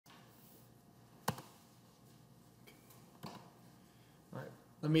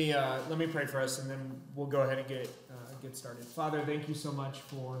Let me pray for us, and then we'll go ahead and get started. Father, thank you so much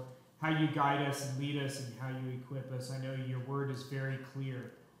for how you guide us and lead us, and how you equip us. I know your word is very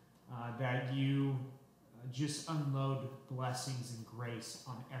clear that you just unload blessings and grace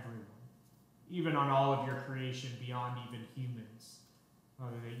on everyone, even on all of your creation, beyond even humans.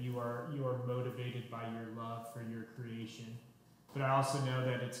 Father, that you are motivated by your love for your creation. But I also know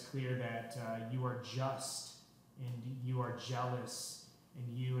that it's clear that you are just and you are jealous. And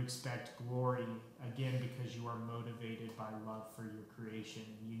you expect glory, again, because you are motivated by love for your creation,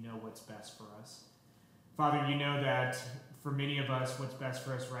 and you know what's best for us. Father, you know that for many of us, what's best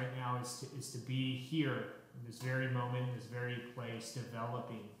for us right now is to be here in this very moment, in this very place,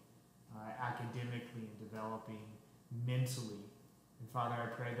 developing academically and developing mentally. And Father, I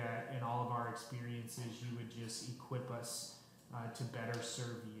pray that in all of our experiences, you would just equip us to better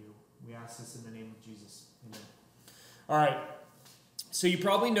serve you. We ask this in the name of Jesus. Amen. All right. So you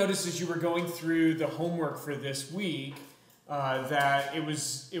probably noticed as you were going through the homework for this week that it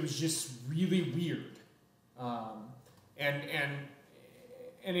was just really weird, and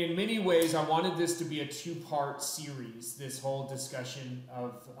in many ways I wanted this to be a two-part series. This whole discussion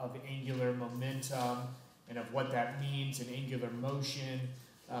of angular momentum and of what that means in angular motion,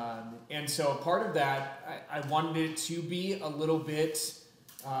 and so part of that I wanted it to be a little bit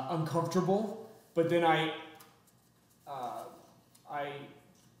uncomfortable, but then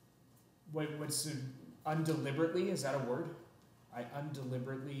what's undeliberately, is that a word? I don't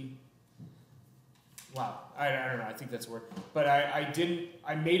know, I think that's a word. But I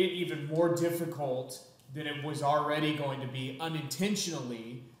made it even more difficult than it was already going to be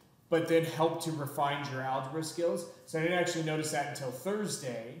unintentionally, but then helped to refine your algebra skills. So I didn't actually notice that until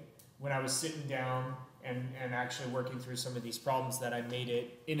Thursday when I was sitting down and actually working through some of these problems that I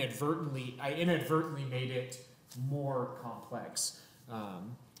inadvertently made it more complex.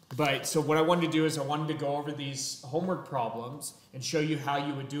 But so what I wanted to do is I wanted to go over these homework problems and show you how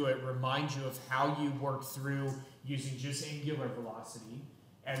you would do it, remind you of how you work through using just angular velocity,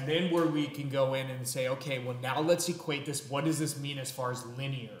 and then where we can go in and say, okay, well now let's equate this. What does this mean as far as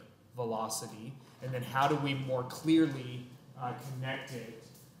linear velocity? And then how do we more clearly connect it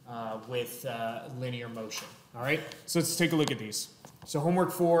with linear motion? All right, so let's take a look at these. So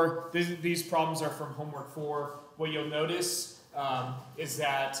homework 4, these problems are from homework 4. What you'll notice is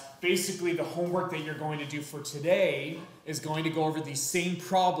that basically the homework that you're going to do for today is going to go over the same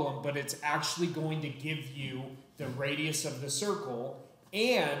problem, but it's actually going to give you the radius of the circle,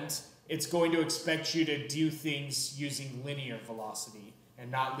 and it's going to expect you to do things using linear velocity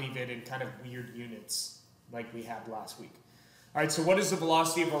and not leave it in kind of weird units like we had last week. All right, so what is the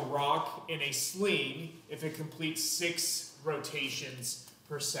velocity of a rock in a sling if it completes 6 rotations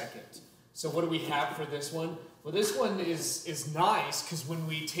per second? So what do we have for this one? Well, this one is nice because when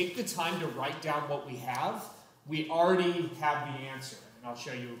we take the time to write down what we already have the answer. And I'll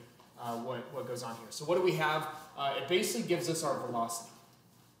show you what goes on here. So what do we have? It basically gives us our velocity.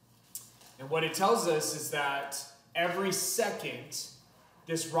 And what it tells us is that every second,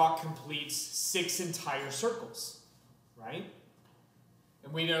 this rock completes 6 entire circles, right?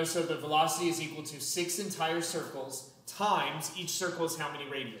 And we know, so the velocity is equal to 6 entire circles times, each circle is how many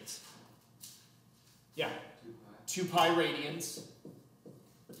radians? Yeah, 2 pi radians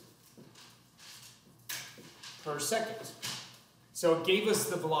per second. So it gave us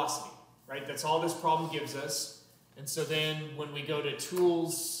the velocity, right? That's all this problem gives us. And so then when we go to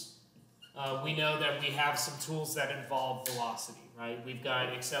tools, we know that we have some tools that involve velocity, right? We've got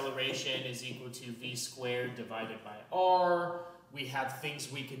acceleration is equal to v squared divided by r. We have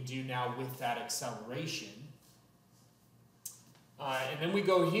things we can do now with that acceleration. And then we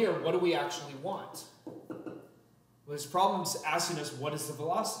go here, what do we actually want? Well, this problem's asking us, what is the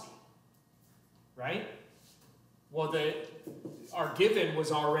velocity? Right? Well, our given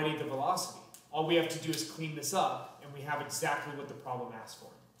was already the velocity. All we have to do is clean this up, and we have exactly what the problem asked for.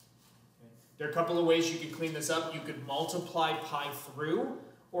 Okay? There are a couple of ways you could clean this up. You could multiply pi through,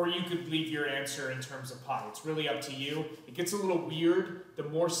 or you could leave your answer in terms of pi. It's really up to you. It gets a little weird. The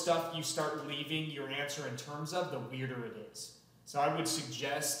more stuff you start leaving your answer in terms of, the weirder it is. So I would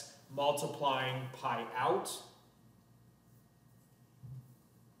suggest multiplying pi out.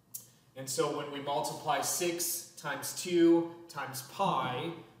 And so when we multiply 6 times 2 times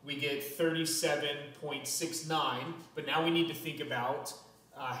pi, we get 37.69. But now we need to think about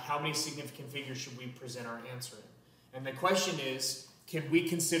how many significant figures should we present our answer in. And the question is, can we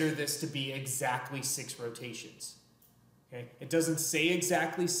consider this to be exactly 6 rotations? Okay? It doesn't say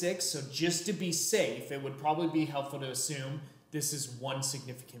exactly 6, so just to be safe, it would probably be helpful to assume this is 1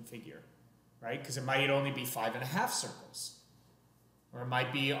 significant figure, right? Because it might only be 5.5 circles. or it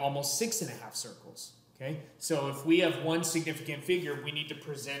might be almost 6.5 circles. Okay? So if we have one significant figure, we need to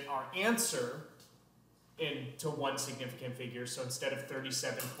present our answer into one significant figure. So instead of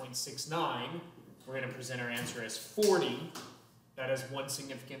 37.69, we're going to present our answer as 40. That is one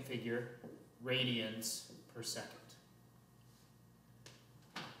significant figure, radians per second.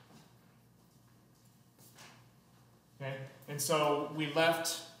 Okay? And so we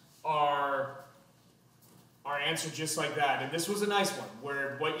left our answer just like that. And this was a nice one,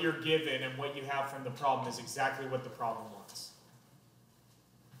 where what you're given and what you have from the problem is exactly what the problem wants.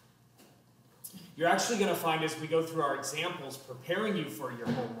 You're actually going to find as we go through our examples, preparing you for your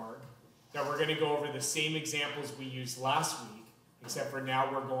homework, that we're going to go over the same examples we used last week, except for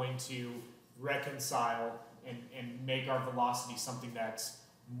now we're going to reconcile and make our velocity something that's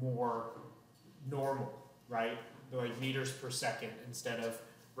more normal, right? Like meters per second instead of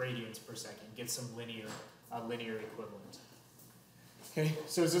radians per second. Get some linear equivalent. Okay,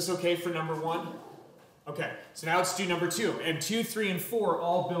 so is this okay for number 1? Okay, so now let's do number 2. And 2, 3, and 4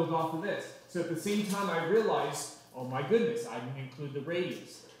 all build off of this. So at the same time I realized, oh my goodness, I didn't include the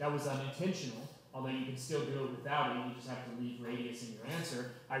radius. That was unintentional, although you can still do it without it. You just have to leave radius in your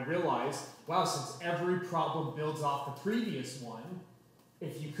answer. I realized, wow, since every problem builds off the previous one,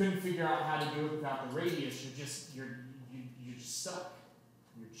 if you couldn't figure out how to do it without the radius, you're just stuck.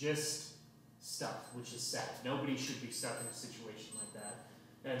 You're just stuck, which is sad. Nobody should be stuck in a situation like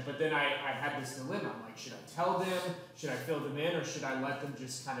that. But then I had this dilemma. I'm like, should I tell them? Should I fill them in? Or should I let them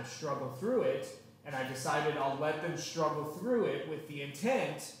just kind of struggle through it? And I decided I'll let them struggle through it with the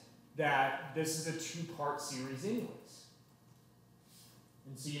intent that this is a 2-part series anyways.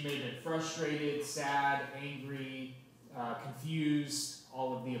 And so you may have been frustrated, sad, angry, confused,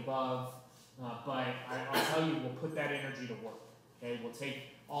 all of the above. But I'll tell you, we'll put that energy to work. Okay, we'll take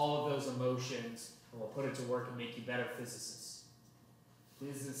all of those emotions and we'll put it to work and make you better physicists.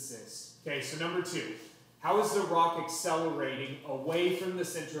 Okay, so number 2. How is the rock accelerating away from the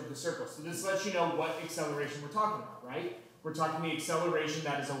center of the circle? So this lets you know what acceleration we're talking about, right? We're talking the acceleration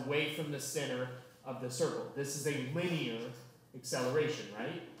that is away from the center of the circle. This is a linear acceleration,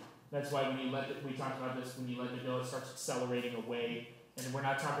 right? That's why when you we talked about this, when you let it go, it starts accelerating away. And we're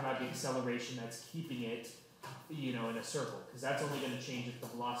not talking about the acceleration that's keeping it, in a circle, because that's only going to change if the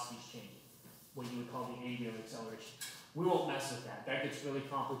velocity's changing, what you would call the angular acceleration. We won't mess with that. That gets really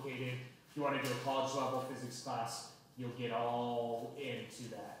complicated. If you want to do a college level physics class, you'll get all into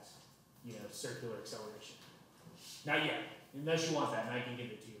that, circular acceleration. Not yet, unless you want that, and I can give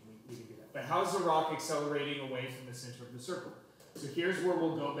it to you. We can do that. But how's the rock accelerating away from the center of the circle? So here's where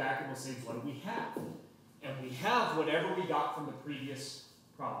we'll go back and we'll say, what do we have? And we have whatever we got from the previous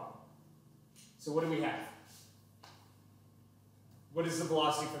problem. So what do we have? What is the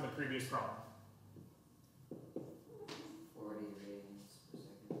velocity from the previous problem? 40 radians per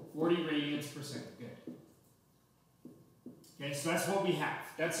second. 40 radians per second, good. Okay, so that's what we have.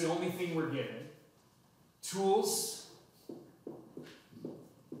 That's the only thing we're given. Tools.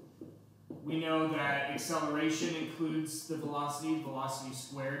 We know that acceleration includes the velocity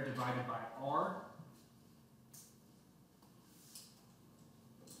squared divided by r.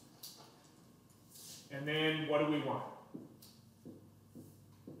 And then what do we want?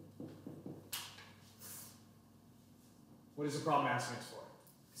 What is the problem asking us for?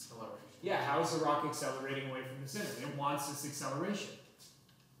 Acceleration. Yeah, how is the rock accelerating away from the center? It wants this acceleration.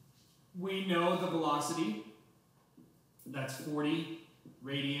 We know the velocity. That's 40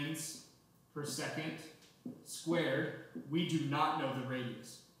 radians per second squared. We do not know the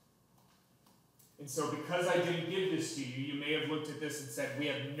radius. And so because I didn't give this to you, you may have looked at this and said, we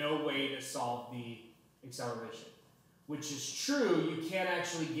have no way to solve the acceleration. Which is true, you can't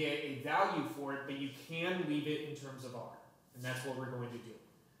actually get a value for it, but you can leave it in terms of r. And that's what we're going to do.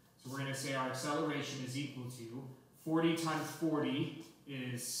 So we're going to say our acceleration is equal to 40 times 40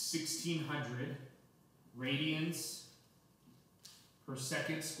 is 1600 radians per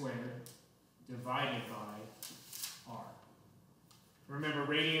second squared divided by r. Remember,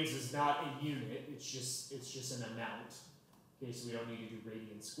 radians is not a unit, it's just an amount. Okay, so we don't need to do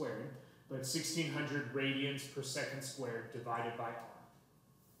radians squared. But 1600 radians per second squared divided by r.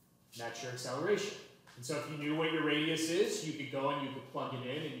 That's your acceleration. And so if you knew what your radius is, you could go and you could plug it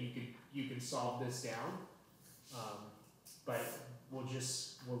in and you can solve this down. But we'll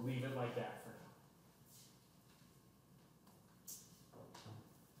leave it like that for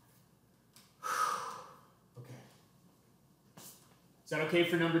now. Okay. Is that okay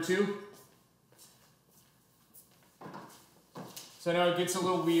for number 2? So now it gets a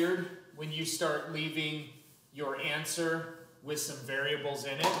little weird when you start leaving your answer with some variables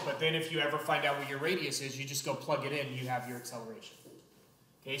in it, but then if you ever find out what your radius is, you just go plug it in and you have your acceleration.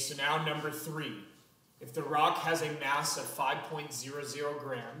 Okay, so now number 3. If the rock has a mass of 5.00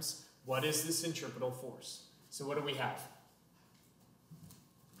 grams, what is the centripetal force? So what do we have?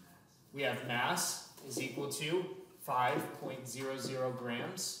 We have mass is equal to 5.00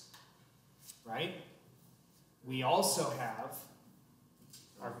 grams, right? We also have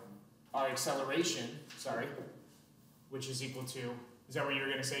our acceleration, which is equal to, is that what you were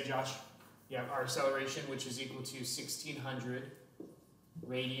going to say, Josh? Yeah, our acceleration, which is equal to 1,600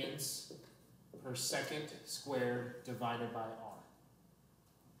 radians per second squared divided by r.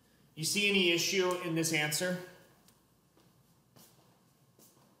 You see any issue in this answer?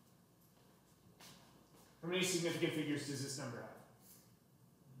 How many significant figures does this number have?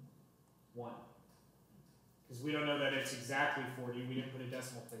 1. Because we don't know that it's exactly 40. We didn't put a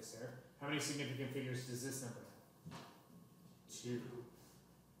decimal place there. How many significant figures does this number have? 2.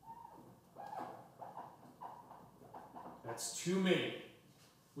 That's too many.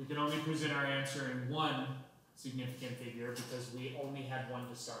 We can only present our answer in 1 significant figure because we only had 1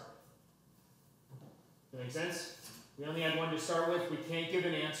 to start with. Does that make sense? We only had 1 to start with. We can't give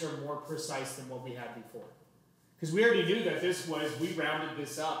an answer more precise than what we had before. Because we already knew that this was, we rounded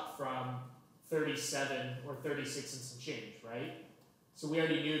this up from 37 or 36 and some change, right? So we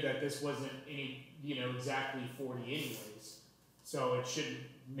already knew that this wasn't any, exactly 40 anyways. So it shouldn't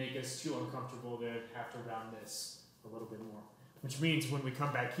make us too uncomfortable to have to round this a little bit more. Which means when we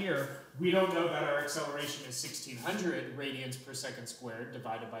come back here, we don't know that our acceleration is 1,600 radians per second squared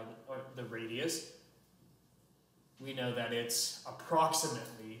divided by the radius. We know that it's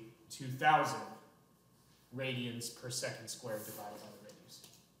approximately 2,000 radians per second squared divided by the radius.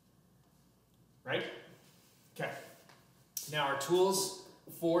 Right? Okay. Now our tools,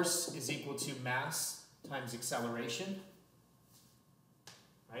 force is equal to mass times acceleration.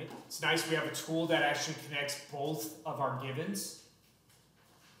 Right? It's nice we have a tool that actually connects both of our givens.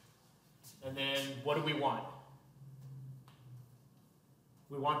 And then what do we want?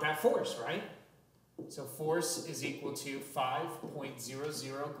 We want that force, right? So force is equal to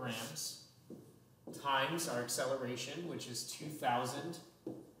 5.00 grams times our acceleration, which is 2,000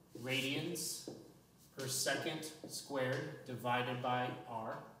 radians per second squared divided by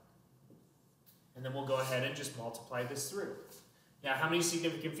r. And then we'll go ahead and just multiply this through. Now, how many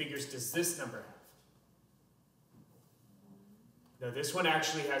significant figures does this number have? No, this one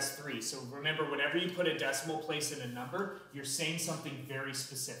actually has 3. So remember, whenever you put a decimal place in a number, you're saying something very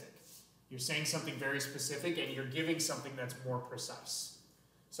specific. You're saying something very specific, and you're giving something that's more precise.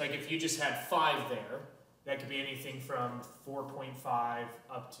 So like if you just had 5 there, that could be anything from 4.5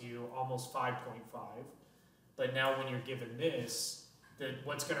 up to almost 5.5. But now when you're given this,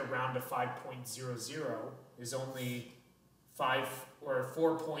 what's going to round to 5.00 is only 5 or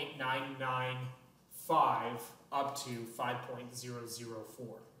 4.995 up to 5.004. It's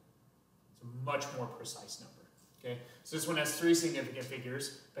a much more precise number. Okay, so this one has 3 significant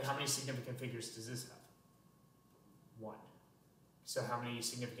figures, but how many significant figures does this have? 1. So how many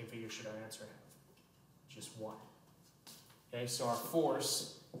significant figures should our answer have? Just 1. Okay, so our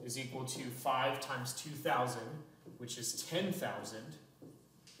force is equal to 5 times 2,000, which is 10,000,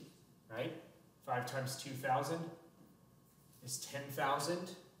 right? 5 times 2,000 is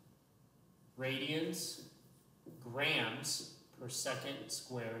 10,000 radians, grams per second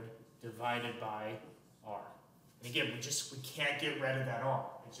squared divided by r. And again, we can't get rid of that r.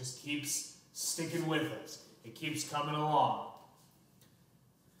 It just keeps sticking with us. It keeps coming along.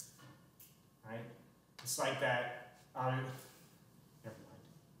 Right? It's like that, never mind.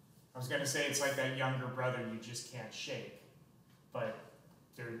 I was going to say it's like that younger brother you just can't shake. But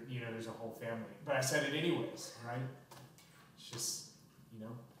there's a whole family. But I said it anyways, right? It's just,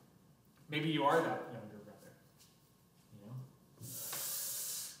 maybe you are that younger brother.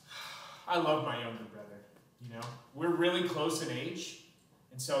 I love my younger brother. We're really close in age,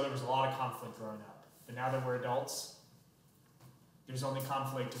 and so there was a lot of conflict growing up. But now that we're adults, there's only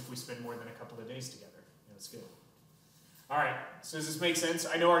conflict if we spend more than a couple of days together. It's good. All right, so does this make sense?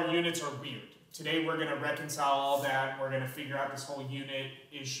 I know our units are weird. Today we're going to reconcile all that. We're going to figure out this whole unit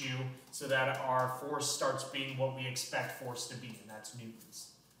issue so that our force starts being what we expect force to be, and that's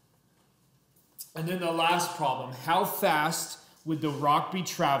newtons. And then the last problem, how fast would the rock be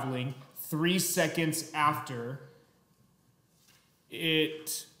traveling 3 seconds after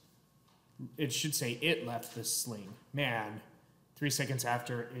it should say it left the sling. Man, 3 seconds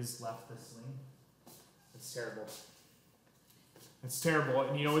after is left the sling. That's terrible. That's terrible.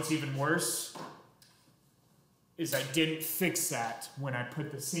 And you know what's even worse? Is I didn't fix that when I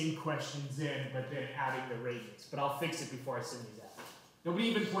put the same questions in, but then adding the radians. But I'll fix it before I send these out. Nobody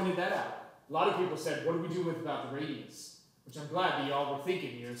even pointed that out. A lot of people said, what do we do about the radius? which I'm glad that y'all were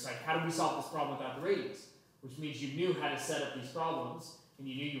thinking. It's like, how do we solve this problem without the radius? Which means you knew how to set up these problems, and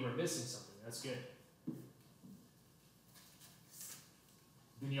you knew you were missing something. That's good.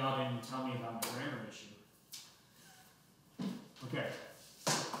 Then y'all didn't tell me about the grammar issue. Okay.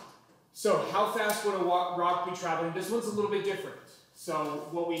 So how fast would a rock be traveling? This one's a little bit different. So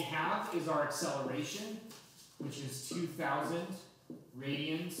what we have is our acceleration, which is 2,000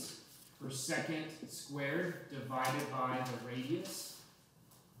 radians per second squared divided by the radius.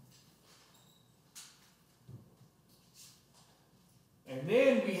 And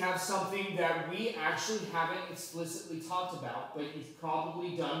then we have something that we actually haven't explicitly talked about, but you've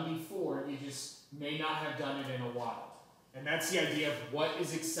probably done before, you just may not have done it in a while. And that's the idea of what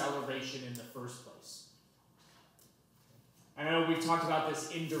is acceleration in the first place. I know we've talked about this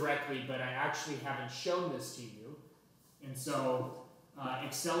indirectly, but I actually haven't shown this to you. And so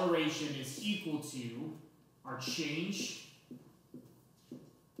acceleration is equal to our change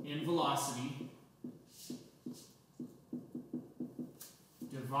in velocity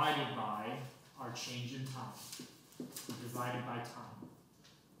divided by our change in time, divided by time.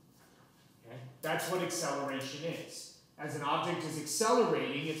 Okay? That's what acceleration is. As an object is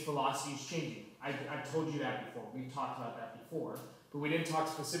accelerating, its velocity is changing. I've told you that before. We've talked about that before. But we didn't talk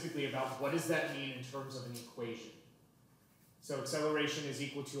specifically about what does that mean in terms of an equation. So acceleration is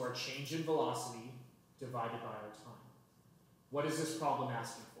equal to our change in velocity divided by our time. What is this problem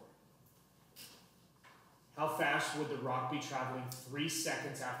asking for? How fast would the rock be traveling 3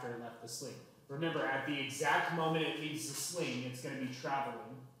 seconds after it left the sling? Remember, at the exact moment it leaves the sling, it's going to be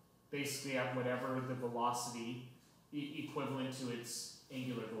traveling basically at whatever the velocity equivalent to its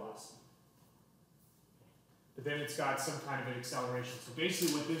angular velocity. But then it's got some kind of an acceleration. So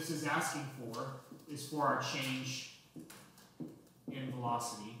basically what this is asking for is for our change in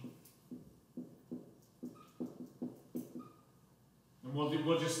velocity. And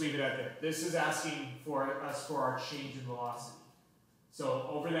we'll just leave it at that. This is asking for us for our change in velocity. So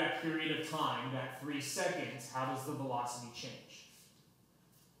over that period of time, that 3 seconds, how does the velocity change?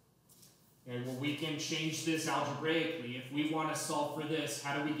 Okay, well, we can change this algebraically. If we want to solve for this,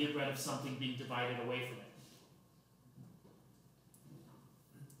 how do we get rid of something being divided away from it?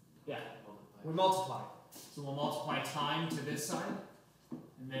 Yeah, we multiply. So we'll multiply time to this side,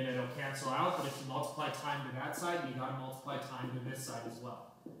 and then it'll cancel out. But if you multiply time to that side, you got to multiply time to this side as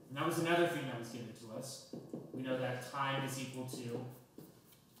well. And that was another thing that was given to us. We know that time is equal to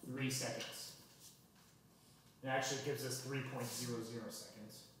 3 seconds. It actually gives us 3.00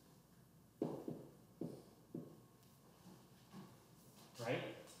 seconds. Right?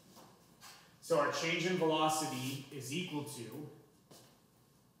 So our change in velocity is equal to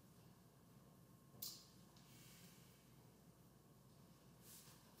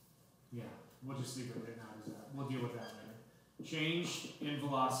we'll just leave it right now as that. We'll deal with that later. Change in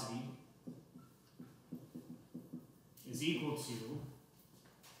velocity is equal to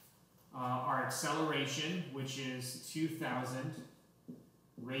our acceleration, which is 2,000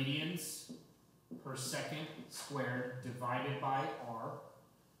 radians per second squared divided by r.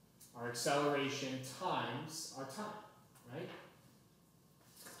 Our acceleration times our time, right?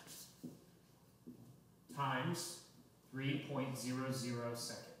 Times 3.00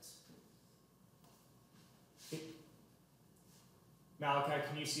 seconds. Malachi,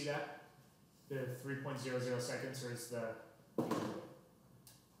 can you see that? The 3.00 seconds, or is the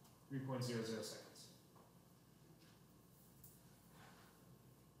 3.00 seconds?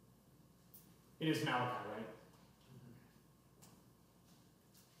 It is Malachi, right?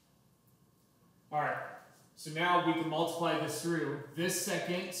 All right, so now we can multiply this through. This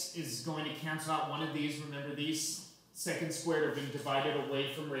second is going to cancel out one of these. Remember, these seconds squared are being divided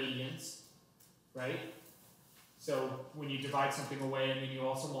away from radians, right? So when you divide something away and then you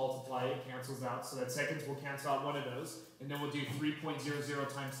also multiply, it cancels out. So that seconds will cancel out one of those. And then we'll do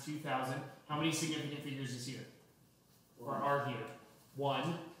 3.00 times 2,000. How many significant figures is here? Or are here?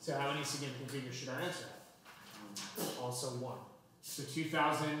 1. So how many significant figures should our answer have? Also 1. So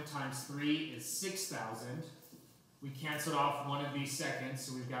 2,000 times 3 is 6,000. We canceled off one of these seconds,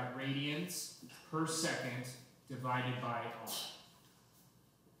 so we've got radians per second divided by r.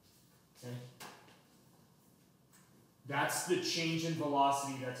 Okay? That's the change in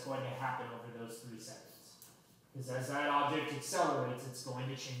velocity that's going to happen over those 3 seconds. Because as that object accelerates, it's going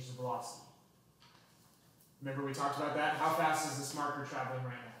to change the velocity. Remember we talked about that? How fast is this marker traveling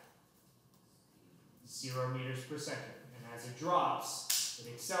right now? 0 meters per second. And as it drops, it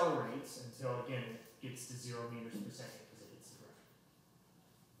accelerates until, again, it gets to 0 meters per second because it hits the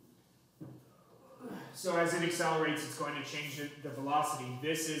ground. So as it accelerates, it's going to change the velocity.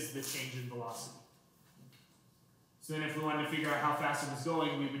 This is the change in velocity. So then if we wanted to figure out how fast it was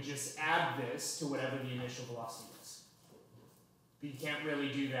going, we would just add this to whatever the initial velocity was. But you can't really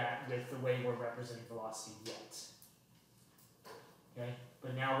do that with the way we're representing velocity yet. Okay?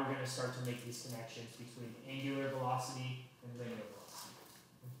 But now we're going to start to make these connections between angular velocity and linear velocity.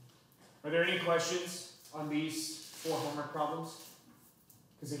 Are there any questions on these 4 homework problems?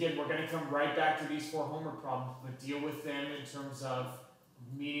 Because again, we're going to come right back to these 4 homework problems, but deal with them in terms of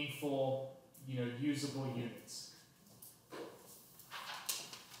meaningful, usable units.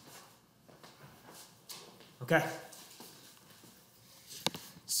 Okay.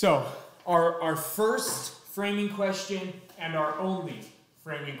 So our first framing question and our only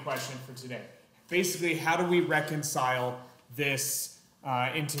framing question for today. Basically, how do we reconcile this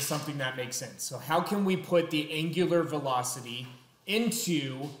into something that makes sense? So how can we put the angular velocity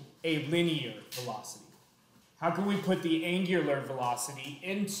into a linear velocity? How can we put the angular velocity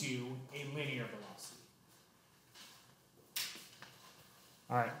into a linear velocity?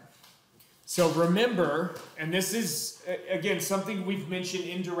 All right. So remember, and this is, again, something we've mentioned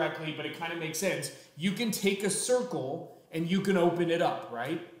indirectly, but it kind of makes sense. You can take a circle and you can open it up,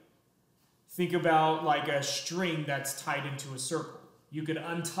 right? Think about like a string that's tied into a circle. You could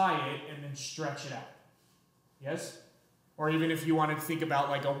untie it and then stretch it out. Yes? Or even if you wanted to think about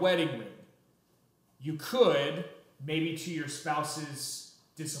like a wedding ring. You could, maybe to your spouse's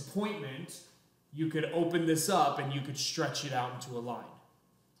disappointment, you could open this up and you could stretch it out into a line.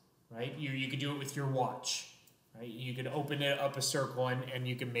 Right? You could do it with your watch. Right? You could open it up a circle and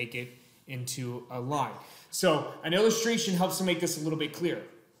you can make it into a line. So an illustration helps to make this a little bit clearer.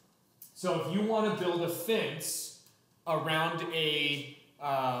 So if you want to build a fence around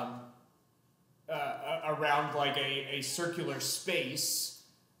around like a circular space,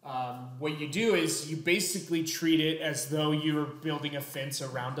 what you do is you basically treat it as though you're building a fence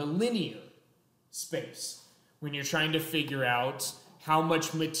around a linear space when you're trying to figure out how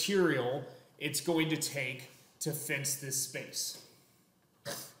much material it's going to take to fence this space.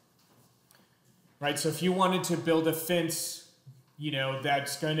 Right, so if you wanted to build a fence,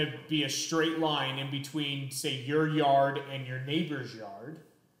 that's going to be a straight line in between, say, your yard and your neighbor's yard.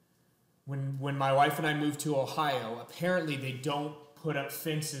 When my wife and I moved to Ohio, apparently they don't put up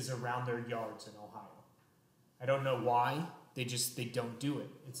fences around their yards in Ohio. I don't know why. They don't do it.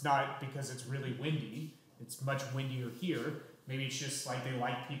 It's not because it's really windy. It's much windier here. Maybe it's just like they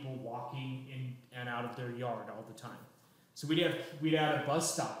like people walking in and out of their yard all the time. So we'd have a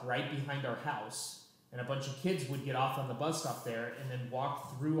bus stop right behind our house, and a bunch of kids would get off on the bus stop there and then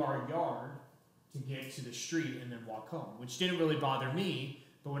walk through our yard to get to the street and then walk home, which didn't really bother me.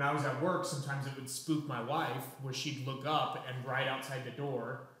 But when I was at work, sometimes it would spook my wife, where she'd look up and right outside the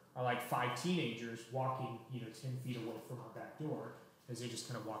door are like 5 teenagers walking, 10 feet away from our back door, as they just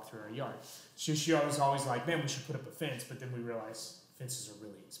kind of walk through our yard. So she was always like, man, we should put up a fence. But then we realized fences are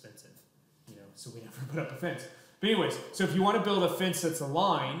really expensive, so we never put up a fence. But anyways, so if you want to build a fence that's a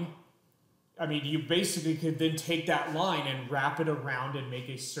line, you basically could then take that line and wrap it around and make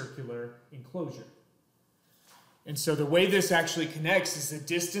a circular enclosure. And so the way this actually connects is the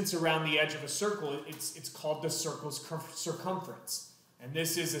distance around the edge of a circle. It's called the circle's circumference. And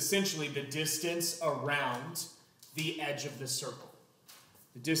this is essentially the distance around the edge of the circle.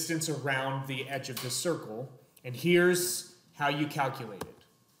 The distance around the edge of the circle. And here's how you calculate it.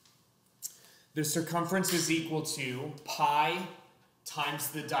 The circumference is equal to pi times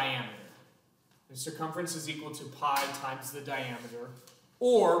the diameter. The circumference is equal to pi times the diameter.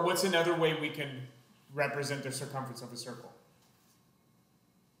 Or what's another way we can represent the circumference of a circle?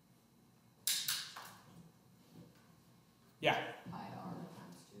 Yeah? Pi r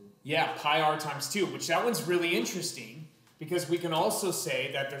times 2. Yeah, pi r times 2, which that one's really interesting because we can also say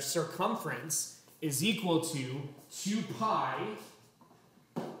that the circumference is equal to 2 pi,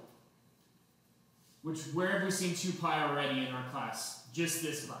 where have we seen 2 pi already in our class? Just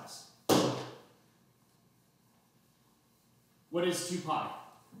this class. What is 2 pi?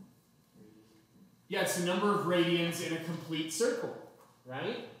 Yeah, it's the number of radians in a complete circle,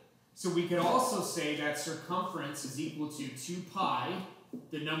 right? So we could also say that circumference is equal to 2 pi,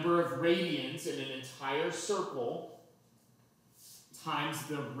 the number of radians in an entire circle, times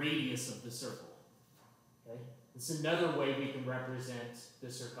the radius of the circle. Okay? It's another way we can represent the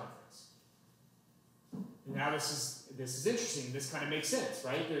circumference. And now this is interesting. This kind of makes sense,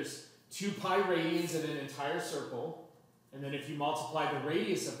 right? There's 2 pi radians in an entire circle, and then if you multiply the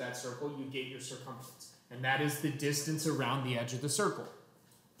radius of that circle, you get your circumference. And that is the distance around the edge of the circle.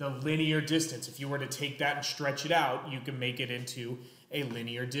 The linear distance. If you were to take that and stretch it out, you can make it into a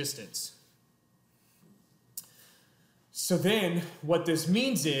linear distance. So then what this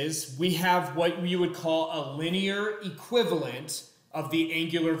means is we have what you would call a linear equivalent of the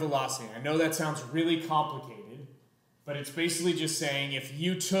angular velocity. I know that sounds really complicated, but it's basically just saying if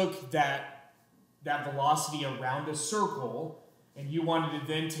you took that velocity around a circle and you wanted to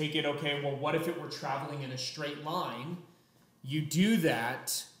then take it, okay, well, what if it were traveling in a straight line? You do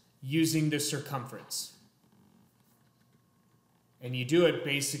that using the circumference. And you do it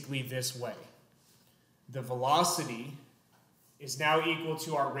basically this way. The velocity is now equal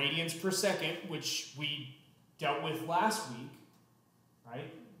to our radians per second, which we dealt with last week, right?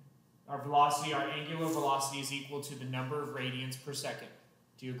 Our velocity, our angular velocity is equal to the number of radians per second.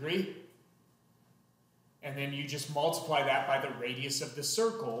 Do you agree? And then you just multiply that by the radius of the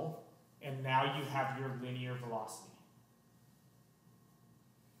circle, and now you have your linear velocity.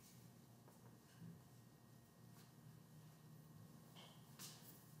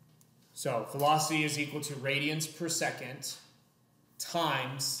 So velocity is equal to radians per second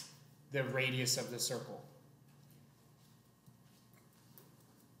times the radius of the circle.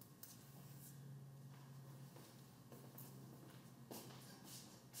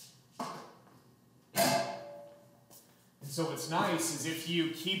 And so what's nice is if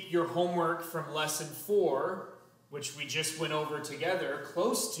you keep your homework from lesson 4, which we just went over together,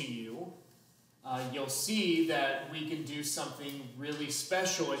 close to you, you'll see that we can do something really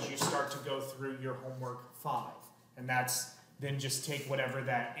special as you start to go through your homework 5. And that's then just take whatever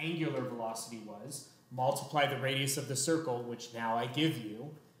that angular velocity was, multiply the radius of the circle, which now I give you,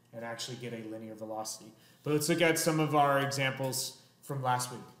 and actually get a linear velocity. But let's look at some of our examples from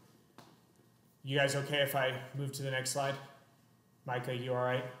last week. You guys okay if I move to the next slide? Micah, you all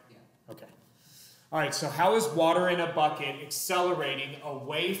right? Yeah. Okay. All right, so how is water in a bucket accelerating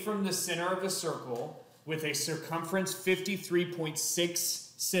away from the center of a circle with a circumference 53.6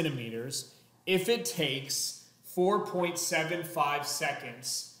 centimeters if it takes 4.75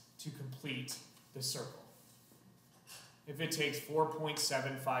 seconds to complete the circle? If it takes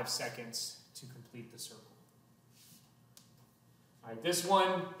 4.75 seconds to complete the circle. All right, this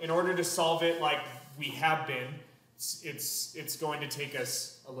one, in order to solve it like we have been, it's going to take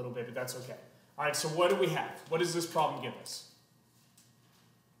us a little bit, but that's okay. All right, so what do we have? What does this problem give us?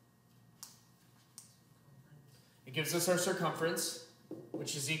 It gives us our circumference,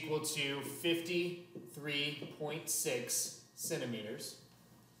 which is equal to 53.6 centimeters,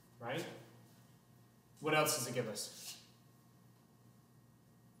 right? What else does it give us?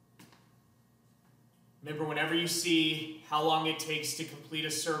 Remember, whenever you see how long it takes to complete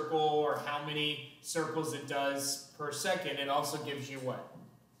a circle or how many circles it does per second, it also gives you what?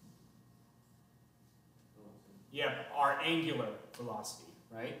 Yep, our angular velocity,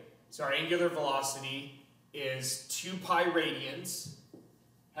 right? So our angular velocity is 2 pi radians.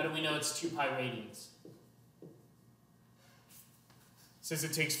 How do we know it's 2 pi radians? It says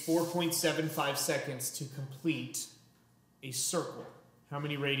it takes 4.75 seconds to complete a circle. How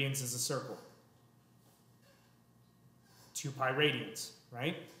many radians is a circle? 2 pi radians,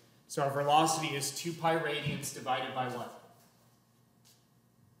 right? So our velocity is 2 pi radians divided by what?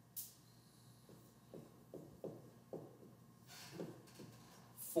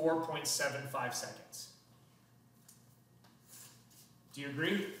 4.75 seconds. Do you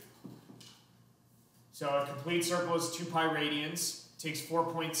agree? So a complete circle is 2 pi radians. It takes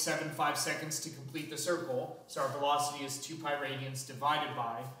 4.75 seconds to complete the circle. So our velocity is 2 pi radians divided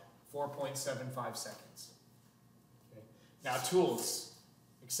by 4.75 seconds. Okay. Now tools.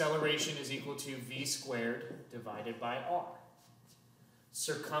 Acceleration is equal to v squared divided by r.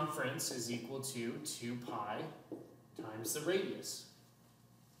 Circumference is equal to 2 pi times the radius.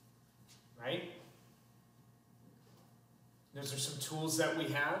 Right? Those are some tools that we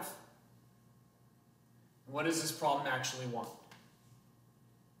have. What does this problem actually want?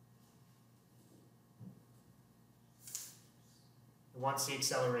 It wants the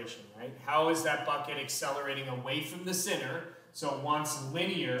acceleration, right? How is that bucket accelerating away from the center? So it wants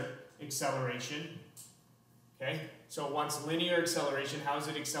linear acceleration. Okay? So it wants linear acceleration. How is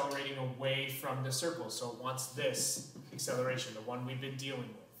it accelerating away from the circle? So it wants this acceleration, the one we've been dealing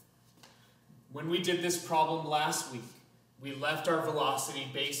with. When we did this problem last week, we left our velocity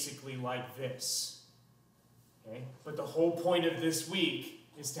basically like this. Okay? But the whole point of this week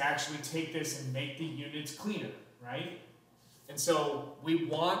is to actually take this and make the units cleaner, right? And so we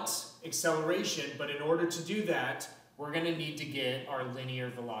want acceleration, but in order to do that, we're going to need to get our linear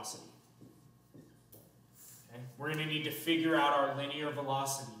velocity. Okay? We're going to need to figure out our linear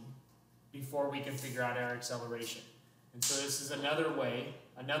velocity before we can figure out our acceleration. And so this is another way,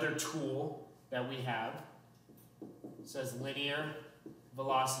 another tool that we have. It says linear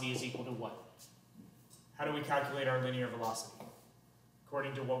velocity is equal to what? how do we calculate our linear velocity?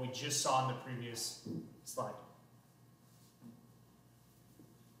 According to what we just saw in the previous slide.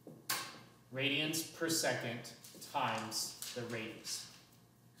 Radians per second times the radius.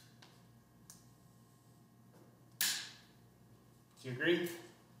 Do you agree?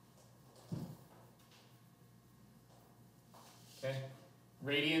 Okay.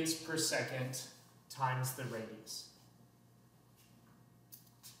 Radians per second times the radius.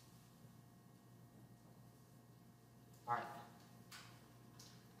 All right.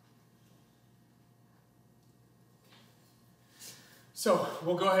 So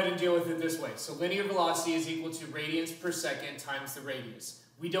we'll go ahead and deal with it this way. So linear velocity is equal to radians per second times the radius.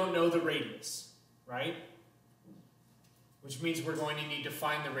 We don't know the radius, right? Which means we're going to need to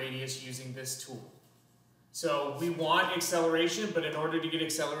find the radius using this tool. So we want acceleration, but in order to get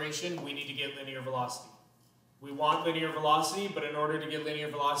acceleration, we need to get linear velocity. We want linear velocity, but in order to get linear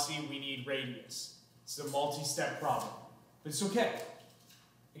velocity, we need radius. It's a multi-step problem, but it's okay.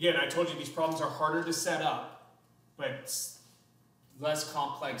 Again, I told you these problems are harder to set up, but less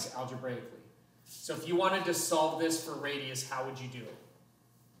complex algebraically. So if you wanted to solve this for radius, how would you do it?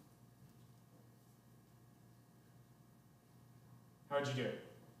 How would you do it?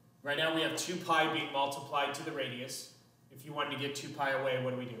 Right now we have 2 pi being multiplied to the radius. If you wanted to get 2 pi away, what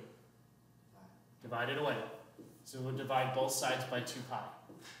do we do? Divide it away. So we'll divide both sides by 2 pi.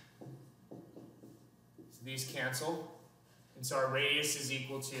 So these cancel. And so our radius is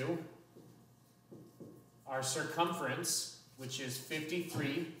equal to our circumference, which is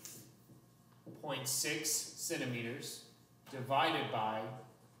 53.6 centimeters, divided by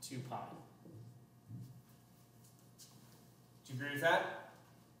 2 pi. Do you agree with that?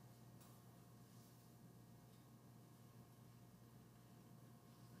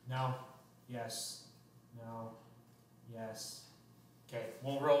 No. Yes. No. Yes. Okay,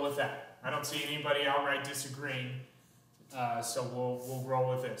 we'll roll with that. I don't see anybody outright disagreeing, so we'll roll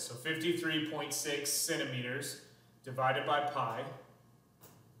with this. So 53.6 centimeters divided by pi.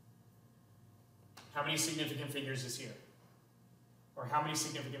 How many significant figures is here? Or how many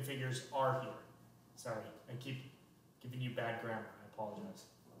significant figures are here? Sorry, I keep giving you bad grammar. I apologize.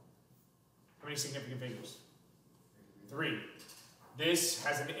 How many significant figures? 3. This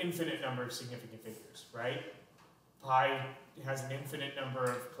has an infinite number of significant figures, right? Pi has an infinite number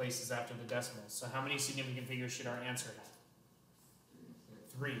of places after the decimals. So how many significant figures should our answer have?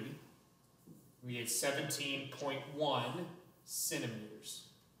 3. We get 17.1 centimeters.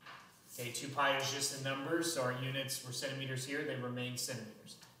 Okay, 2 pi is just a number, so our units were centimeters here, they remain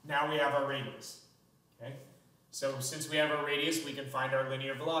centimeters. Now we have our radius. Okay? So since we have our radius, we can find our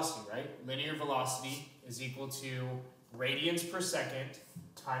linear velocity, right? Linear velocity is equal to radians per second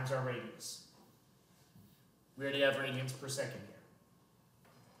times our radius. We already have radians per second here,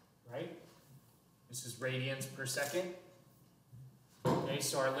 right? This is radians per second. Okay,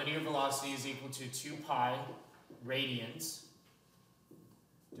 so our linear velocity is equal to 2 pi radians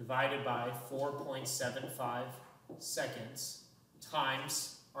divided by 4.75 seconds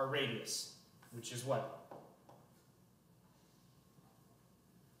times our radius, which is what?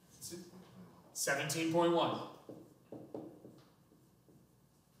 17.1.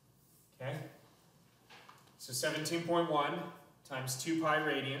 Okay? So 17.1 times 2 pi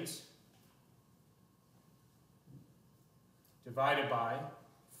radians divided by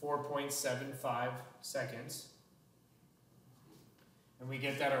 4.75 seconds. And we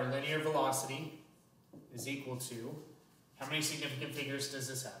get that our linear velocity is equal to, how many significant figures does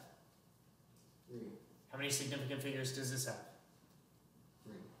this have? 3. How many significant figures does this have?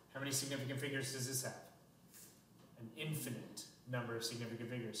 3. How many significant figures does this have? An infinite number of significant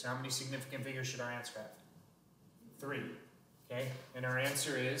figures. So how many significant figures should our answer have? 3. Okay? And our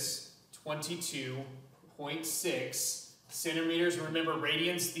answer is 22.6 centimeters. Remember,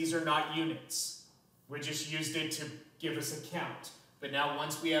 radians, these are not units. We just used it to give us a count. But now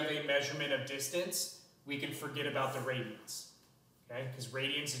once we have a measurement of distance, we can forget about the radians. Okay? Because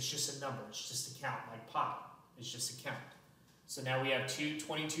radians, it's just a number. It's just a count, like pi. It's just a count. So now we have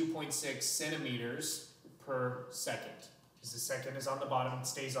 22.6 centimeters per second. Because the second is on the bottom, it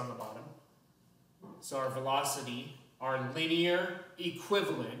stays on the bottom. So our velocity, our linear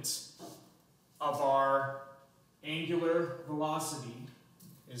equivalent of our angular velocity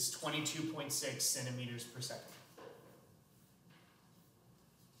is 22.6 centimeters per second.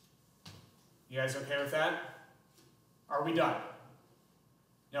 You guys okay with that? Are we done?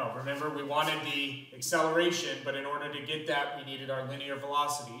 No, remember we wanted the acceleration, but in order to get that, we needed our linear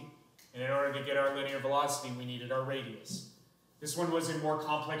velocity. And in order to get our linear velocity, we needed our radius. This one was a more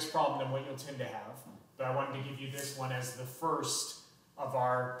complex problem than what you'll tend to have, but I wanted to give you this one as the first of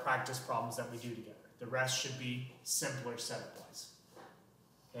our practice problems that we do together. The rest should be simpler setup-wise.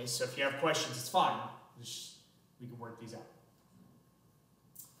 Okay, so if you have questions, it's fine. We can work these out.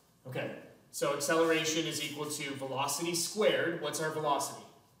 Okay, so acceleration is equal to velocity squared. What's our velocity?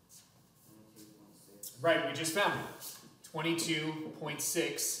 22.6. Right, we just found it.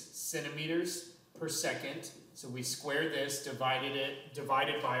 22.6 centimeters per second. So we square this,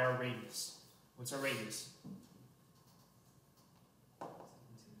 divided by our radius. What's our radius?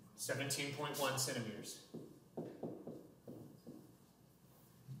 17.1 centimeters.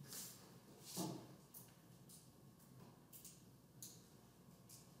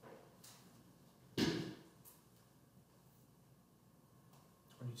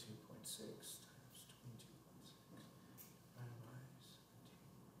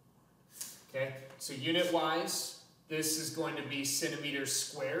 Okay, so unit-wise, this is going to be centimeters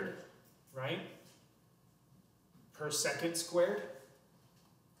squared, right? Per second squared,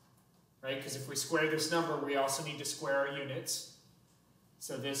 right? Because if we square this number, we also need to square our units.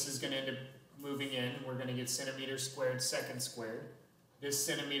 So this is going to end up moving in. We're going to get centimeters squared, second squared. This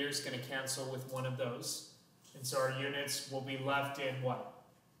centimeter is going to cancel with one of those. And so our units will be left in what?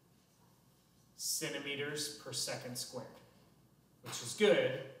 Centimeters per second squared. Which is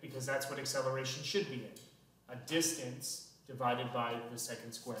good, because that's what acceleration should be in. A distance divided by the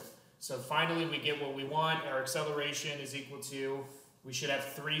second squared. So finally we get what we want. Our acceleration is equal to, we should have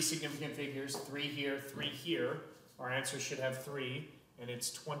 3 significant figures, 3 here, 3 here. Our answer should have 3, and it's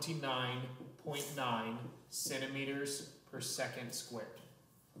 29.9 centimeters per second squared.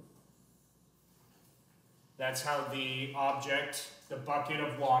 That's how the object, the bucket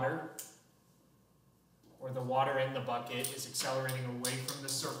of water, or the water in the bucket, is accelerating away from the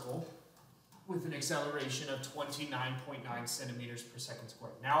circle with an acceleration of 29.9 centimeters per second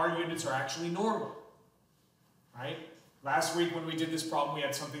squared. Now our units are actually normal, right? Last week when we did this problem, we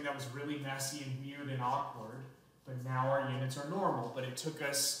had something that was really messy and weird and awkward, but now our units are normal, but it took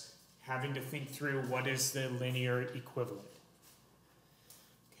us having to think through what is the linear equivalent.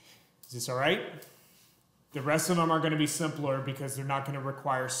 Is this all right? The rest of them are going to be simpler because they're not going to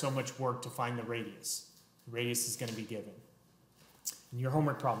require so much work to find the radius. The radius is going to be given. In your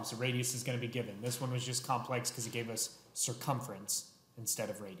homework problems, the radius is going to be given. This one was just complex because it gave us circumference instead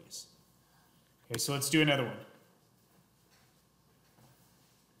of radius. Okay, so let's do another one.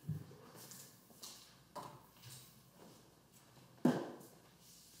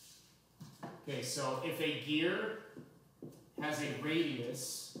 Okay, so if a gear has a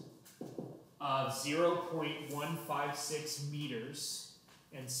radius of 0.156 meters,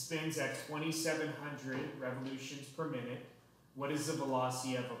 and spins at 2,700 revolutions per minute, what is the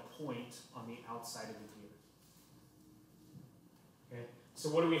velocity of a point on the outside of the gear? Okay, so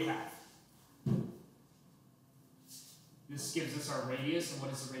what do we have? This gives us our radius, and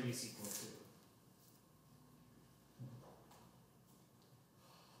what is the radius equal to?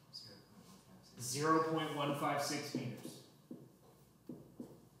 0.156 meters.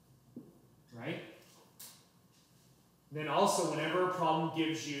 Right? Then also, whenever a problem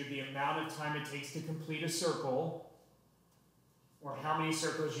gives you the amount of time it takes to complete a circle, or how many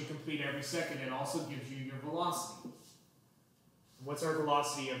circles you complete every second, it also gives you your velocity. What's our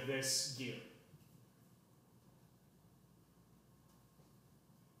velocity of this gear?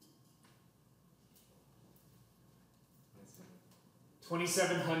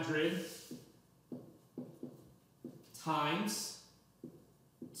 $2,700 times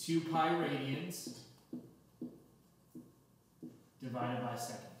 2 pi radians divided by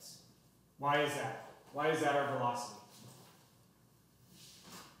seconds. Why is that? Why is that our velocity?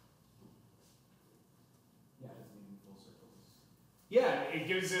 Yeah, it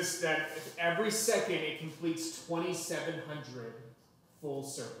gives us that every second it completes 2,700 full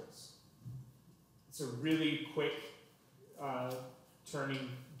circles. It's a really quick turning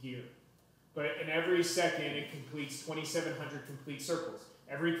gear. But in every second it completes 2,700 complete circles.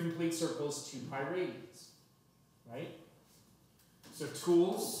 Every complete circle is 2 pi radians, right? So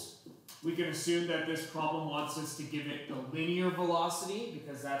tools, we can assume that this problem wants us to give it the linear velocity,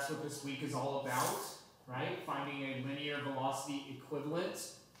 because that's what this week is all about, right? Finding a linear velocity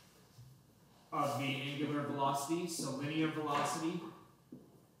equivalent of the angular velocity. So linear velocity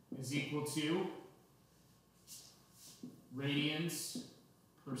is equal to radians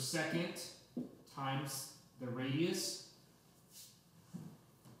per second times the radius,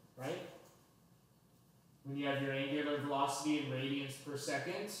 right? When you have your angular velocity in radians per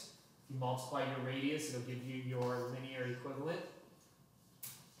second, if you multiply your radius, it'll give you your linear equivalent.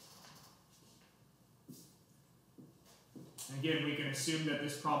 And again, we can assume that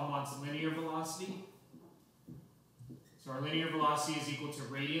this problem wants a linear velocity. So So our linear velocity is equal to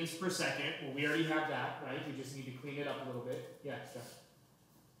radians per second. Well, we already have that, right? We just need to clean it up a little bit. Yeah, Jeff.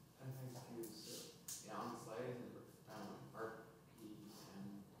 I'm confused. So, yeah, on the slide,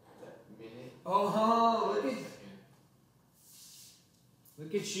 RPM, is that minute? Oh, Second.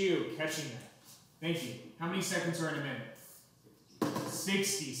 look at you catching that. Thank you. How many seconds are in a minute?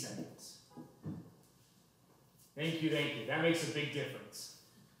 60 seconds. Thank you, thank you. That makes a big difference.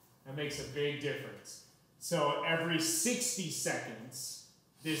 That makes a big difference. So every 60 seconds,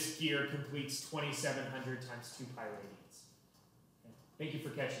 this gear completes 2,700 times 2 pi radians. Okay. Thank you for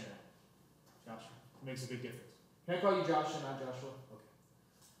catching that, Josh. It makes a big difference. Can I call you Josh and not Joshua? Okay.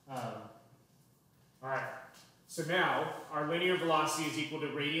 All right. So now our linear velocity is equal to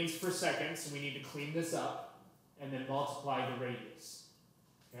radians per second, so we need to clean this up and then multiply the radius.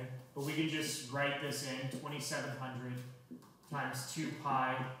 Okay? But we can just write this in 2,700 times 2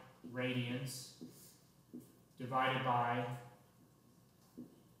 pi radians divided by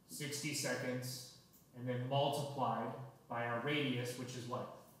 60 seconds and then multiplied by our radius, which is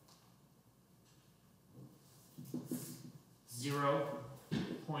what?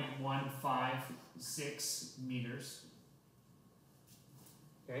 0.156 meters.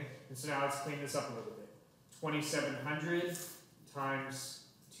 Okay, and so now let's clean this up a little bit. 2,700 times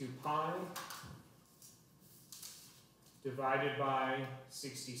 2 pi divided by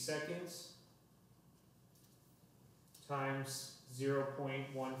 60 seconds times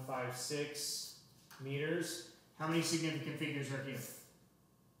 0.156 meters. How many significant figures are here?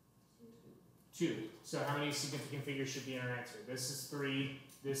 2. So how many significant figures should be in our answer? This is 3,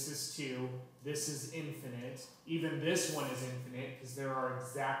 this is 2, this is infinite. Even this one is infinite because there are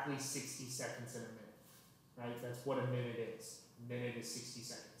exactly 60 seconds in a minute. Right? That's what a minute is. A minute is 60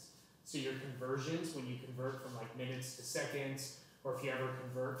 seconds. So your conversions, when you convert from like minutes to seconds, or if you ever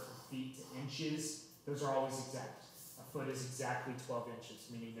convert from feet to inches, those are always exact. A foot is exactly 12 inches,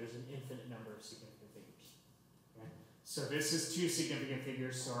 meaning there's an infinite number of significant figures. Okay? So this is 2 significant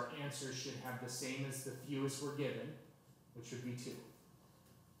figures, so our answer should have the same as the fewest we're given, which would be 2.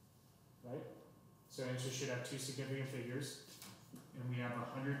 Right? So answer should have 2 significant figures, and we have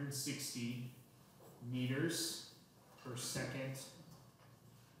 160 meters per second.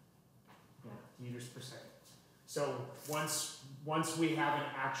 Yeah, meters per second. So once we have an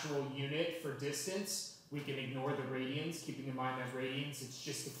actual unit for distance, we can ignore the radians, keeping in mind that radians, it's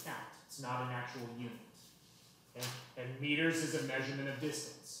just a count. It's not an actual unit. Okay? And meters is a measurement of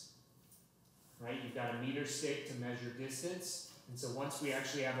distance. Right? You've got a meter stick to measure distance. And so once we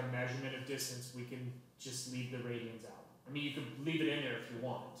actually have a measurement of distance, we can just leave the radians out. I mean, you could leave it in there if you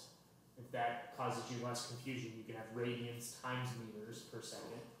want. If that causes you less confusion, you can have radians times meters per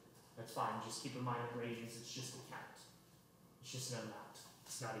second. That's fine. Just keep in mind that radians, it's just a count. It's just an amount.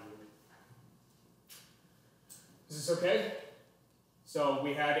 It's not a unit. Is this okay? So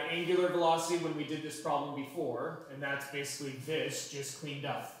we had angular velocity when we did this problem before, and that's basically this, just cleaned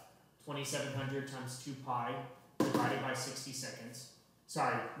up. 2,700 times 2 pi divided by 60 seconds.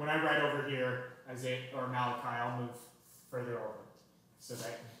 Sorry, when I write over here, or Malachi, I'll move further over so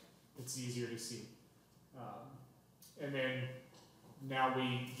that it's easier to see. And then now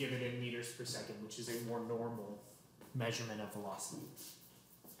we give it in meters per second, which is a more normal measurement of velocity.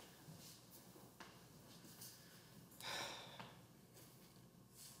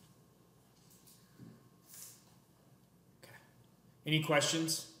 Okay. Any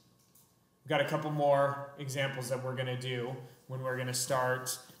questions? We've got a couple more examples that we're going to do when we're going to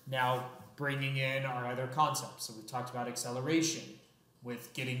start now bringing in our other concepts. So we talked about acceleration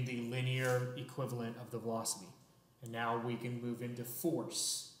with getting the linear equivalent of the velocity. And now we can move into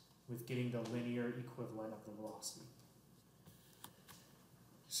force with getting the linear equivalent of the velocity.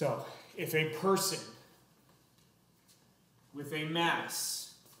 So if a person with a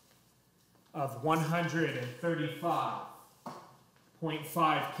mass of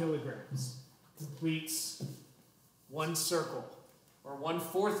 135.5 kilograms completes one circle, or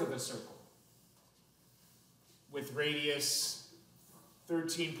 1/4 of a circle, with radius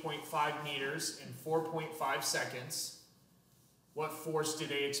 13.5 meters in 4.5 seconds, what force do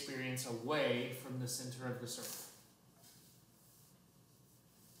they experience away from the center of the circle?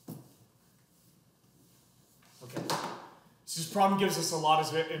 Okay. So this problem gives us a lot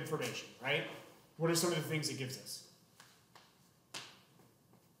of information, right? What are some of the things it gives us?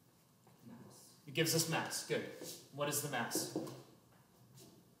 Mass. It gives us mass. Good. What is the mass?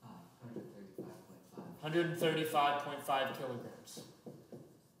 135.5. 135.5 kilograms.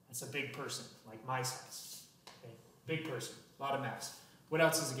 That's a big person, like my size. Okay. Big person, a lot of mass. What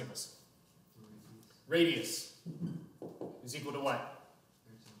else does it give us? Radius is equal to what?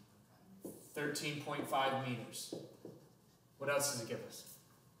 13.5 meters. What else does it give us?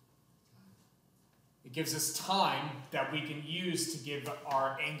 It gives us time that we can use to give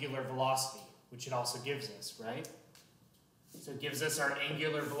our angular velocity, which it also gives us, right? So it gives us our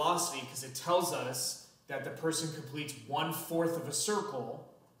angular velocity because it tells us that the person completes 1/4 of a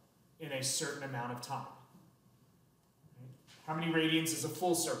circle in a certain amount of time. How many radians is a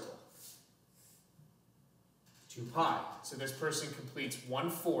full circle? 2 pi. So this person completes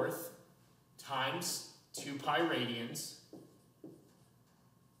 1/4 times 2 pi radians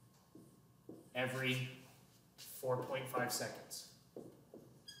every 4.5 seconds.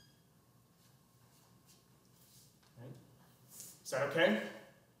 Right? Is that okay?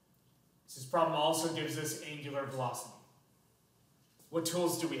 This problem also gives us angular velocity. What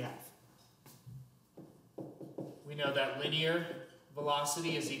tools do we have? We know that linear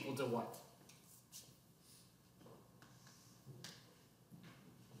velocity is equal to what?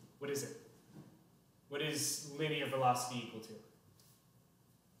 What is it? What is linear velocity equal to?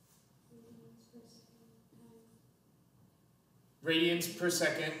 Radians per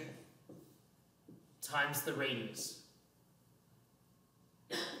second times the radius.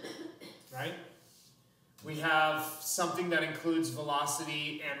 Right? We have something that includes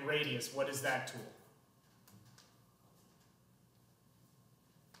velocity and radius. What is that tool?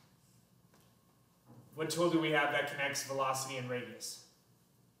 What tool do we have that connects velocity and radius?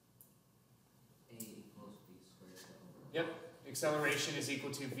 A equals b squared over. Yep. Acceleration is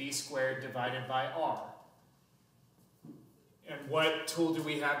equal to v squared divided by r. And what tool do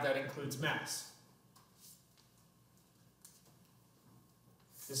we have that includes mass?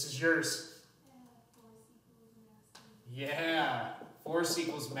 This is yours. Yeah. Force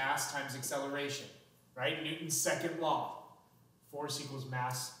equals mass times acceleration. Right? Newton's second law. Force equals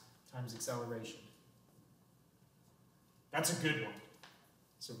mass times acceleration. That's a good one.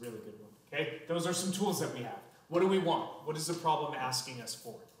 It's a really good one. Okay? Those are some tools that we have. What do we want? What is the problem asking us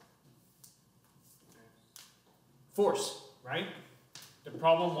for? Force, right? The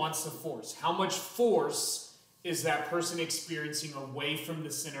problem wants the force. How much force is that person experiencing away from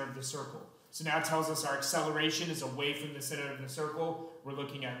the center of the circle? So now it tells us our acceleration is away from the center of the circle. We're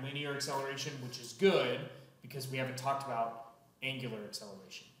looking at linear acceleration, which is good because we haven't talked about angular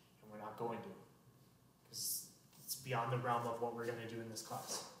acceleration. And we're not going to, because it's beyond the realm of what we're going to do in this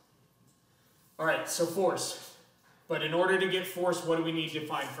class. All right, so force. But in order to get force, what do we need to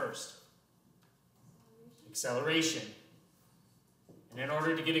find first? Acceleration. And in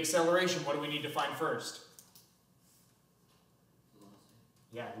order to get acceleration, what do we need to find first?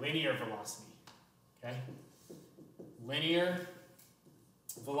 Yeah, linear velocity. Okay? Linear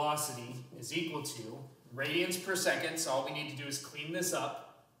velocity is equal to radians per second, so all we need to do is clean this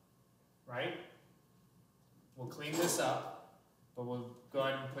up, right? We'll clean this up, but we'll go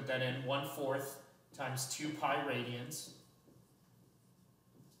ahead and put that in 1/4 times 2 pi radians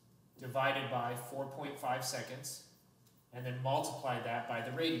divided by 4.5 seconds, and then multiply that by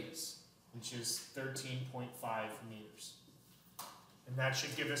the radius, which is 13.5 meters. And that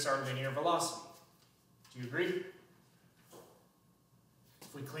should give us our linear velocity. Do you agree?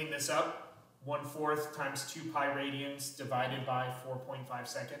 If we clean this up, 1/4 times 2 pi radians divided by 4.5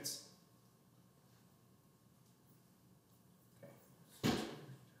 seconds.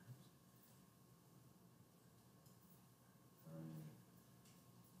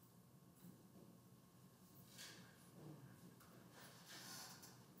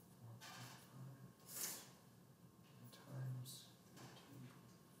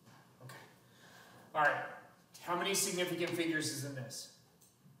 Okay. All right, how many significant figures is in this?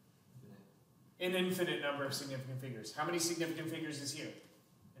 An infinite number of significant figures. How many significant figures is here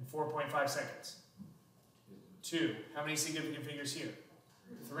in 4.5 seconds? 2. How many significant figures here?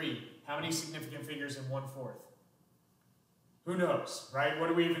 3. How many significant figures in 1/4? Who knows, right? What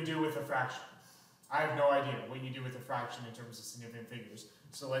do we even do with a fraction? I have no idea what you do with a fraction in terms of significant figures.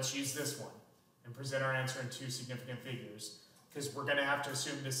 So let's use this one and present our answer in 2 significant figures, because we're going to have to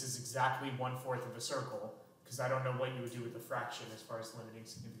assume this is exactly 1/4 of a circle, because I don't know what you would do with a fraction as far as limiting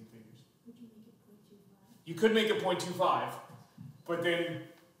significant figures. Would you make it 0.25? You could make it 0.25, but then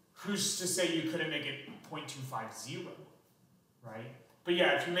who's to say you couldn't make it 0.250, right? But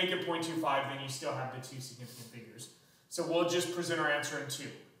yeah, if you make it 0.25, then you still have the 2 significant figures. So we'll just present our answer in 2.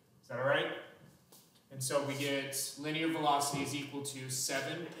 Is that all right? And so we get linear velocity is equal to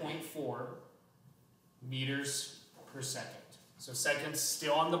 7.4 meters per second. So seconds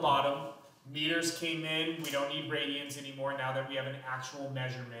still on the bottom. Meters came in. We don't need radians anymore now that we have an actual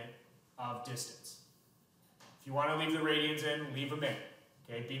measurement of distance. If you want to leave the radians in, leave them in.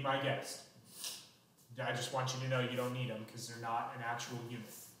 Okay, be my guest. I just want you to know you don't need them because they're not an actual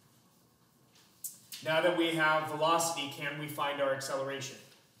unit. Now that we have velocity, can we find our acceleration?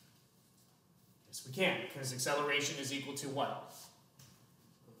 Yes, we can, because acceleration is equal to what?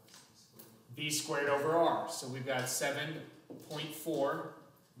 V squared over r. So we've got 7.4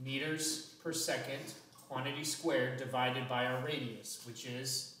 meters per second, quantity squared, divided by our radius, which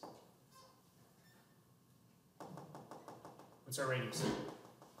is, what's our radius?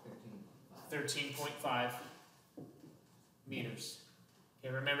 13.5 meters.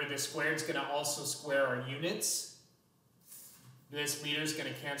 Okay, remember this squared is going to also square our units. This meter is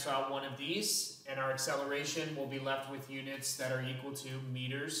going to cancel out one of these, and our acceleration will be left with units that are equal to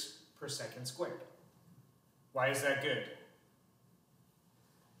meters per second squared. Why is that good?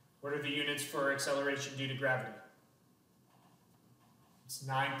 What are the units for acceleration due to gravity? It's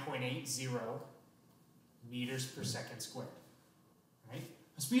 9.80 meters per second squared. Right?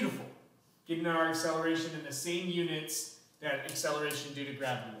 That's beautiful. Getting our acceleration in the same units that acceleration due to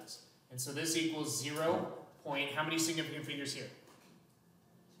gravity is. And so this equals 0. How many significant figures here?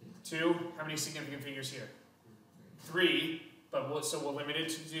 2. How many significant figures here? 3. But so we'll limit it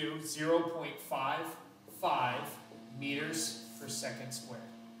to 0.55 meters per second squared.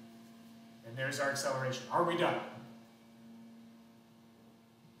 And there's our acceleration. Are we done?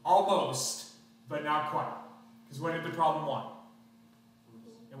 Almost, but not quite. Because what did the problem want?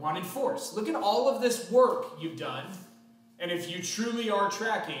 It wanted force. Look at all of this work you've done. And if you truly are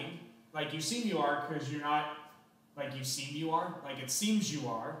tracking, like you seem you are, because you're not, like you seem you are, like it seems you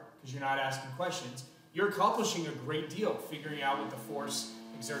are, because you're not asking questions, you're accomplishing a great deal figuring out what the force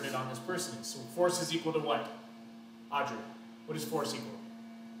exerted on this person is. So force is equal to what? Audrey, what is force equal?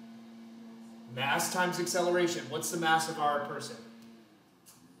 Mass times acceleration. What's the mass of our person?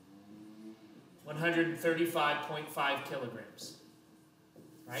 135.5 kilograms.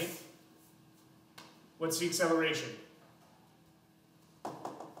 Right? What's the acceleration?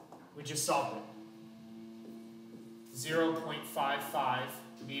 We just solved it. 0.55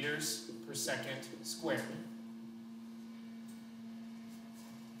 meters per second squared.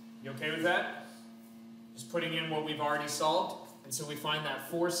 You okay with that? Just putting in what we've already solved. And so we find that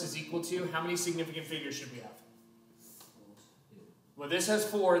force is equal to, how many significant figures should we have? Well, this has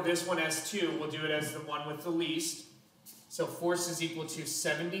 4, this one has 2. We'll do it as the one with the least. So force is equal to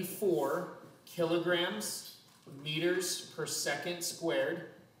 74 kilograms meters per second squared.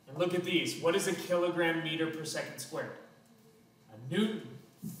 And look at these. What is a kilogram meter per second squared? A newton.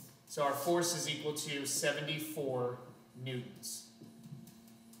 So our force is equal to 74 newtons.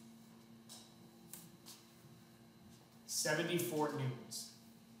 74 newtons.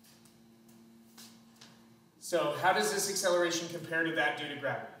 So how does this acceleration compare to that due to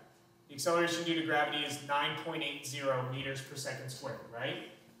gravity? The acceleration due to gravity is 9.80 meters per second squared, right?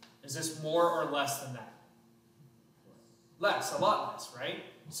 Is this more or less than that? Less, a lot less, right?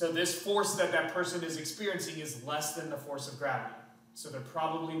 So this force that that person is experiencing is less than the force of gravity. So they're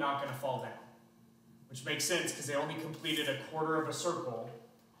probably not going to fall down. Which makes sense because they only completed a quarter of a circle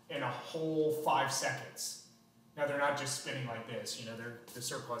in a whole 5 seconds. Now they're not just spinning like this, you know, the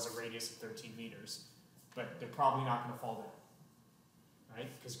circle has a radius of 13 meters. But they're probably not going to fall down. Right?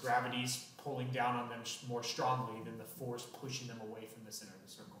 Because gravity's pulling down on them more strongly than the force pushing them away from the center of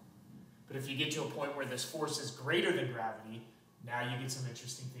the circle. But if you get to a point where this force is greater than gravity, now you get some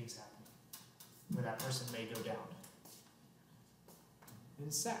interesting things happening, where that person may go down. And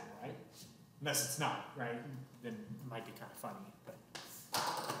it's sad, right? Unless it's not, right? Then it might be kind of funny. But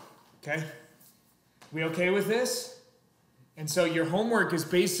okay? We okay with this? And so your homework is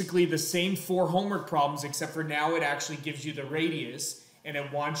basically the same 4 homework problems, except for now it actually gives you the radius, and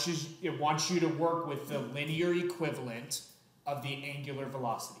it wants you to work with the linear equivalent of the angular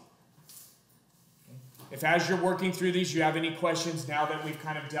velocity. Okay. If as you're working through these you have any questions, now that we've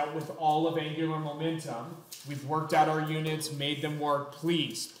kind of dealt with all of angular momentum, we've worked out our units, made them work,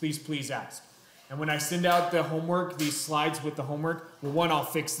 please ask. And when I send out the homework, these slides with the homework, well, one, I'll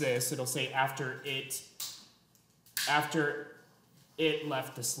fix this. It'll say after it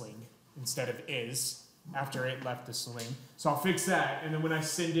left the sling instead of is, after it left the sling. So I'll fix that, and then when I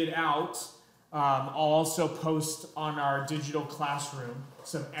send it out, I'll also post on our digital classroom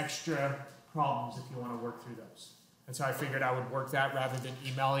some extra problems if you want to work through those. And so I figured I would work that rather than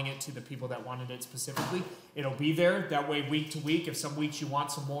emailing it to the people that wanted it specifically. It'll be there, that way week to week, if some weeks you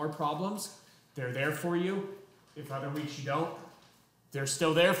want some more problems, they're there for you. If other weeks you don't, they're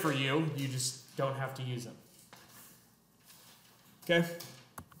still there for you, you just don't have to use them. Okay?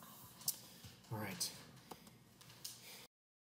 All right.